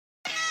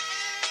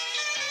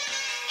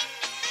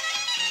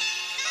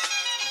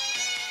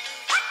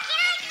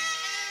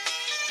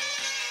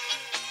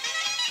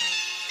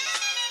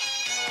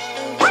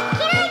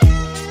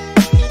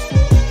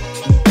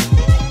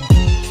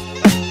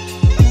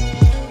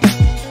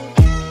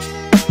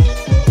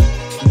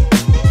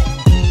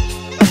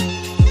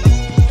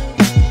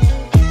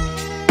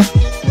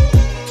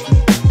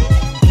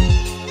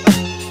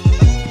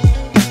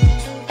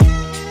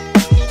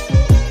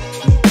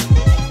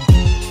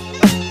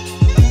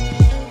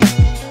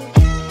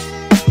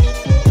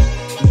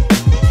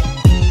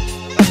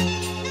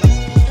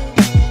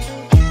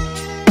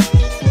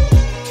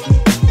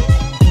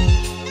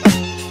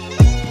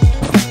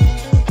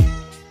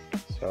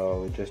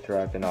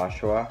arrived in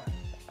Oshawa.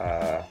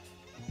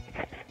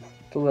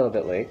 It's a little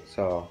bit late,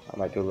 so I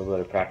might do a little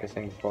bit of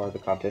practicing before the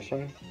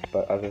competition.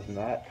 But other than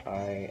that,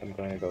 I am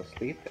going to go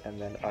sleep,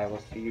 and then I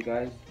will see you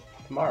guys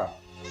tomorrow.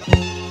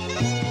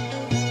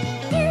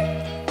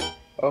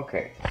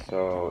 Okay,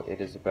 so it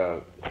is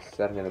about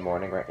 7 in the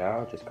morning right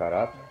now. I just got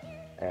up,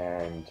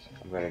 and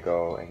I'm going to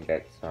go and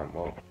get some,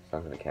 well,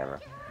 sun's in the camera.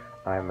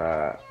 I'm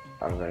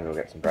going to go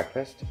get some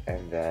breakfast,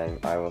 and then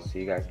I will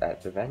see you guys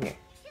at the venue.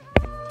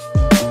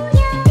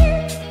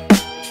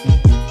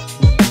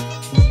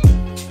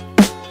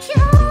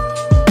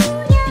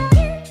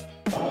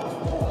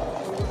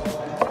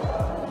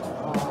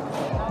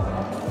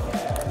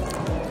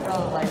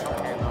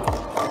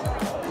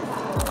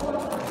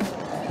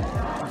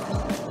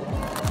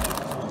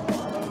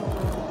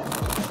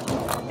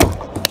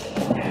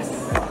 Yes.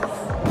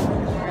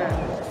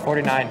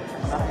 49.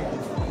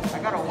 I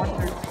got a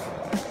 113.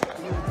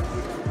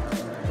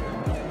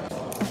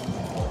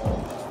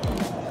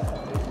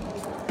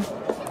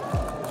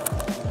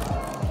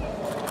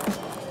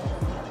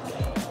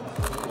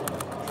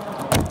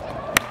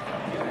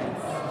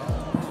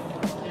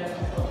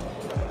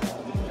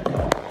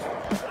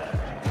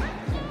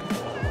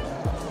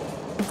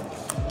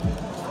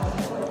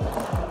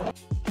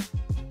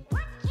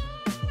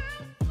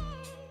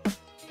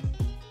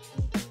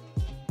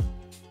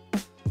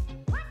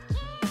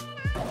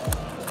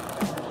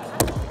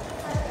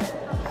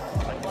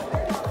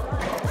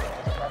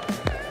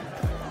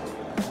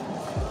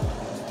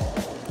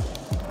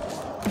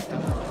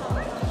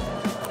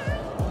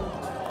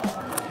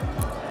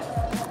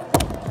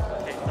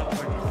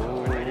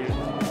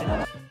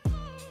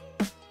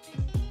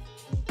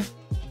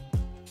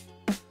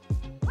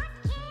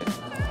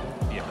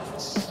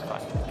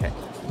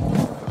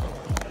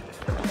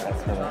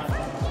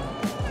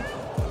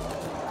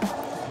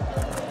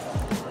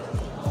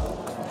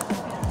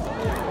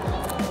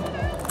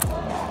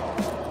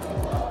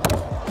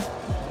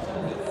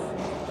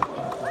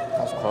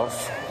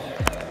 Close.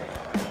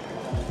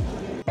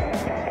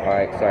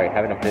 Alright, sorry,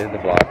 haven't updated the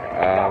vlog.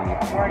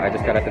 I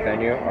just got at the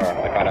venue, or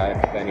I got out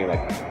at the venue like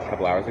a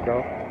couple hours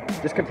ago.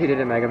 Just competed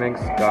in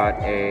Megaminx,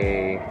 got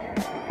a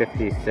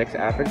 56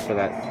 average, so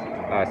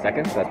that's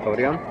second, so that's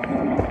podium.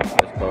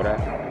 Just quota.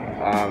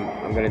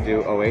 I'm gonna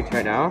do OH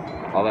right now.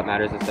 All that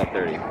matters is sub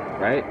 30,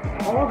 right?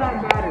 All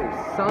that matters,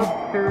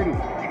 sub 30.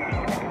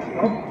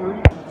 Sub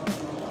 30.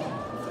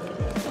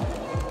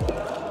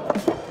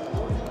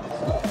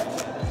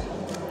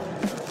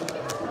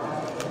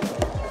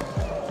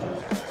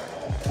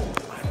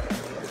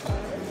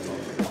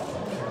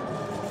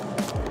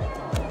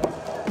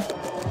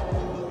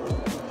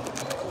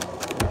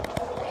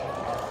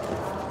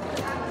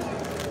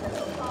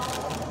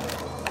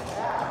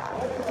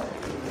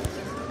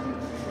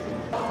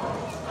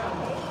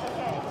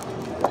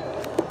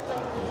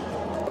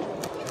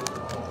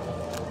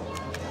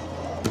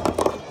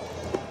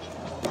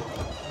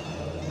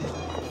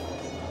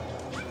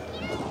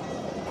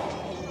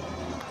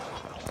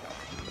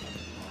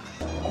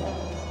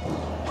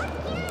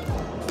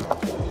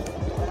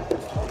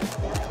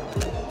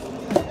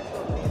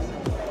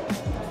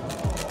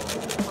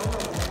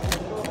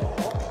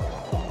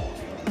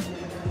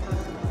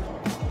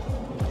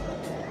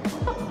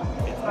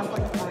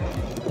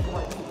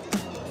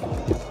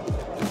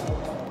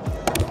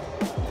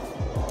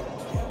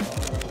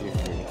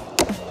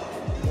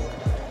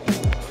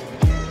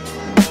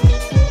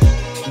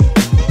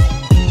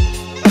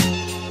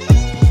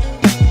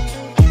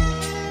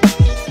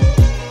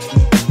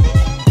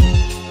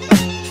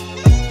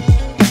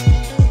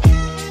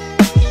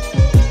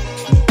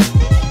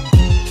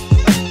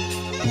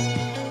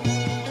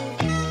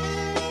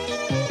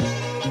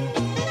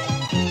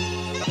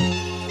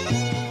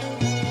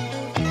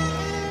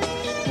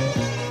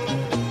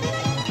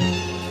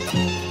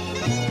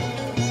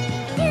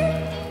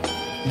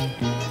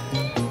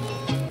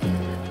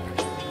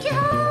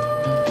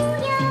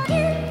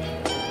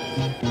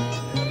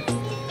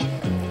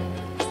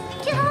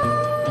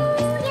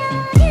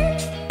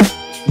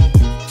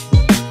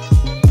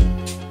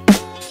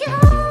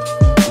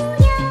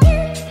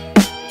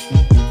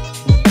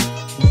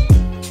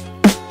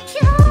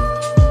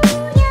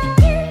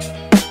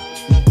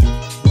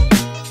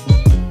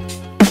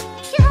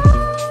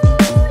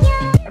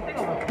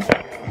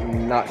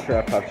 Not sure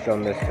if I've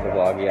shown this to the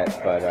vlog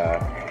yet, but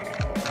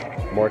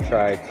more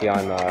try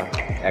Tianma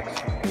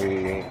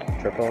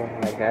X3 triple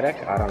magnetic.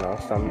 I don't know,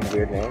 some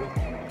weird name.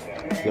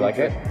 Do you like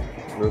it?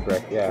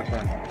 Rubik, yeah.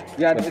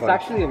 Yeah, it's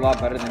actually a lot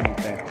better than you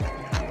think.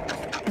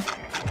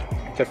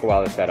 It took a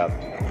while to set up,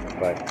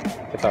 but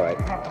it's alright.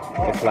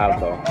 It's loud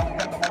though.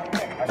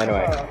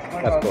 Anyway,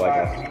 that's cool,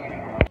 I guess.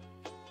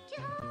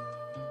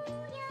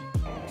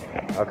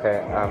 Okay,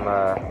 I'm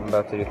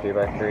about to do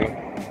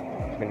 3x3.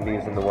 I'm going to be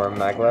using the worm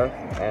maglev,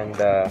 and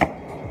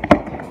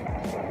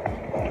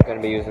I'm going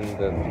to be using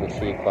the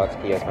Chi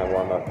Klotsky as my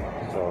warm-up,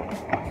 so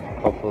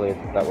hopefully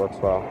that works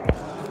well.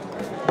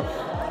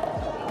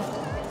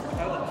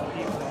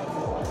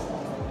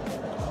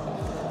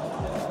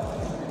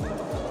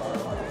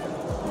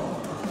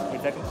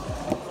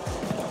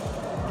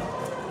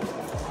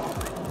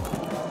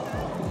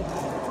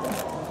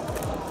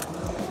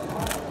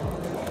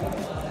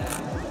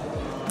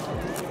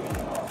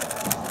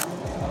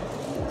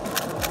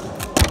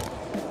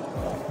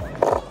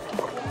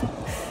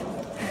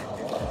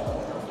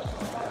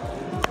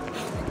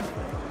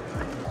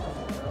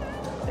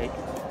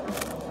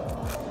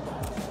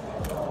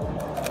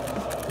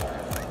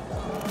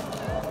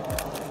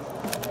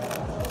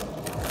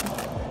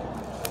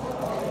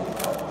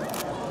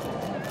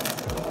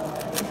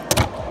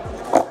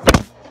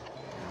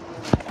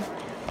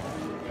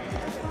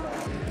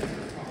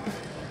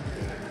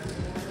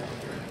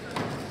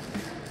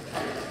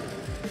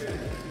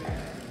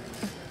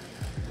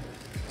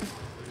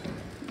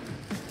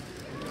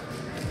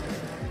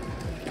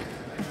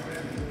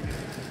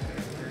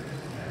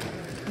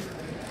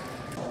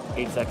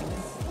 8 seconds.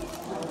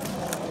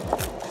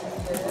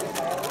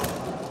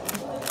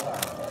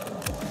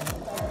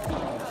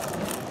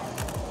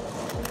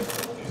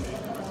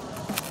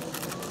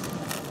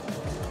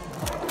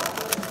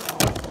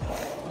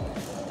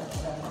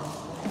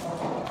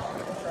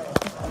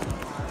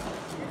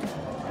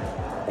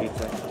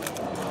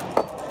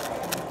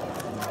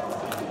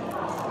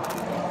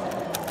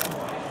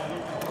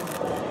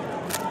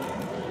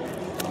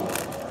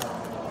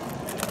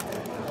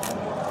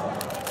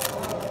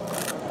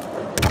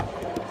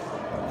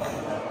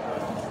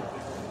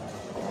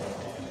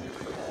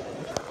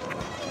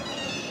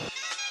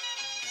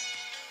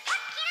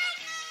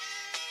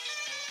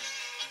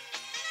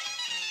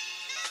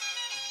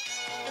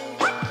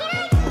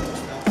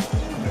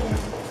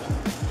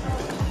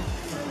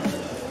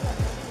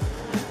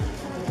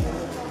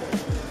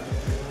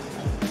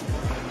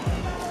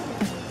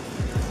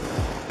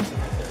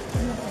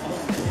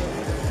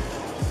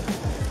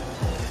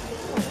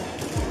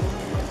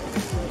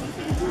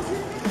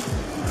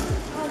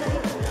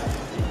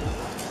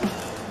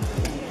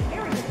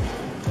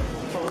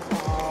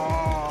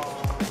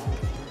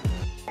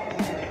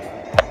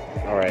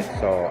 Alright,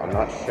 so I'm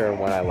not sure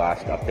when I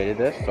last updated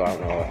this, so I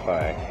don't know if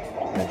I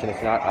mentioned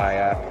this or not.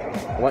 I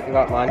went and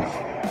got lunch,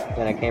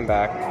 then I came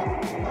back,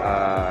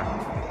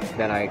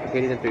 then I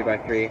competed in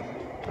 3x3,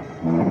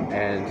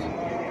 and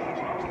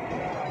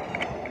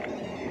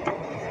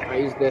I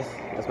used this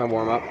as my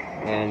warm-up,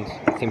 and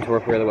it seemed to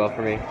work really well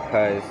for me,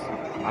 because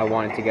I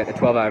wanted to get a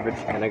 12 average,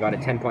 and I got a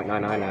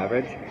 10.99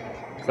 average,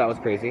 so that was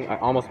crazy. I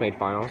almost made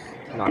finals,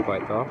 not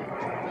quite though.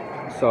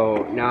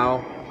 So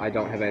now I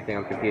don't have anything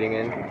I'm competing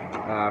in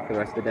for the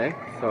rest of the day.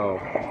 So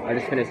I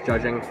just finished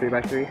judging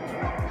 3x3,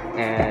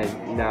 and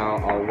now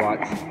I'll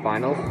watch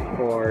finals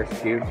for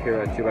Speed here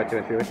at 2x2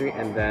 and 3x3,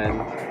 and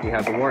then we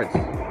have awards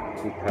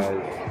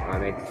because I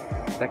made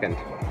second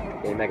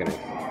in Mega Mix.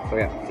 So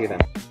yeah, see you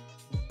then.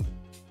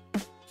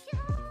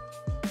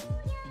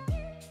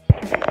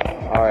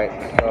 Alright,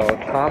 so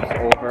comps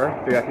over,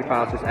 3x3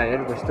 finals just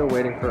ended. We're still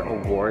waiting for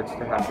awards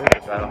to happen,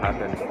 so that'll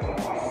happen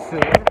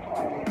soon.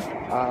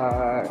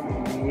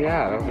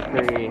 Yeah, that was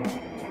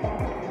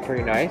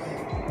pretty nice.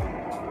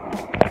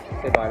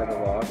 Say bye to the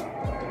vlog.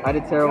 I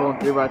did terrible in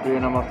 3x3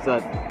 and I'm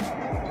upset.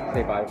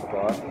 Say bye to the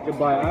vlog.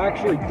 Goodbye. I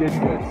actually did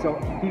good, so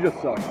he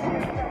just sucks.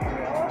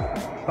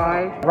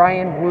 Bye.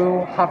 Ryan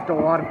Wu huffed a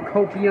lot of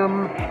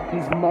copium.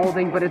 He's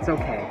molding, but it's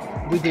okay.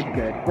 We did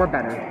good. We're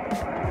better.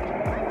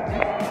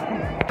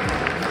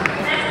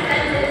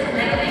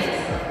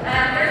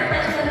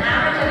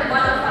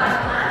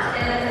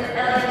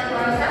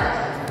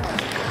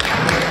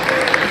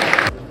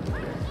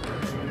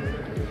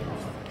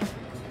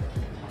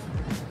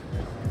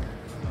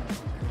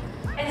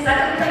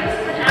 Second place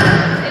with an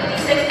average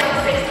of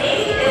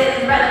 56.68 is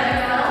Brett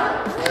McDonald.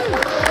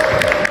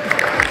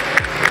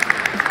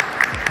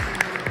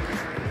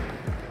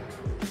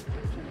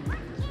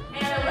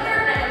 And the winner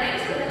of Mega Mix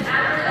with an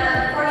average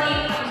of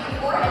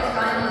 48.24 is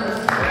Ryan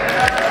Lewis.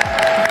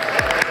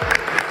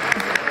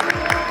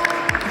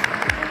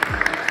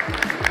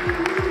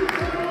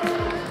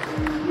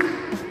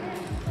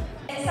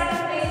 In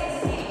second place is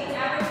Steve with an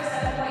average of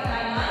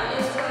 7.99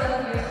 is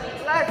Jordan.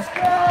 Let's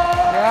go!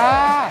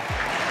 Yeah!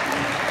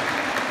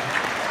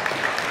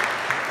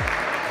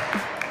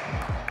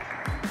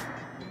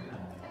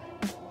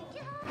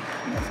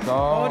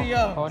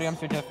 Podium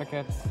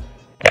certificates.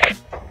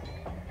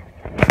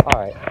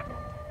 Alright,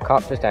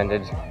 comp just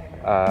ended.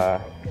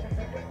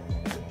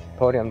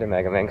 Podium to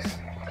Mega Mix.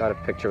 Got a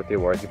picture with the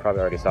awards, you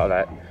probably already saw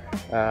that.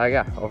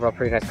 Yeah, overall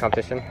pretty nice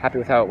competition. Happy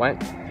with how it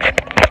went.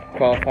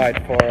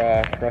 Qualified for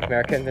North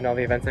Americans and all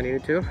the events I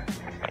needed to.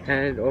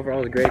 And overall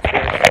it was a great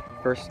experience.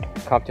 First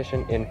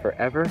competition in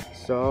forever.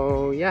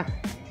 So yeah,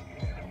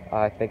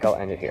 I think I'll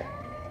end it here.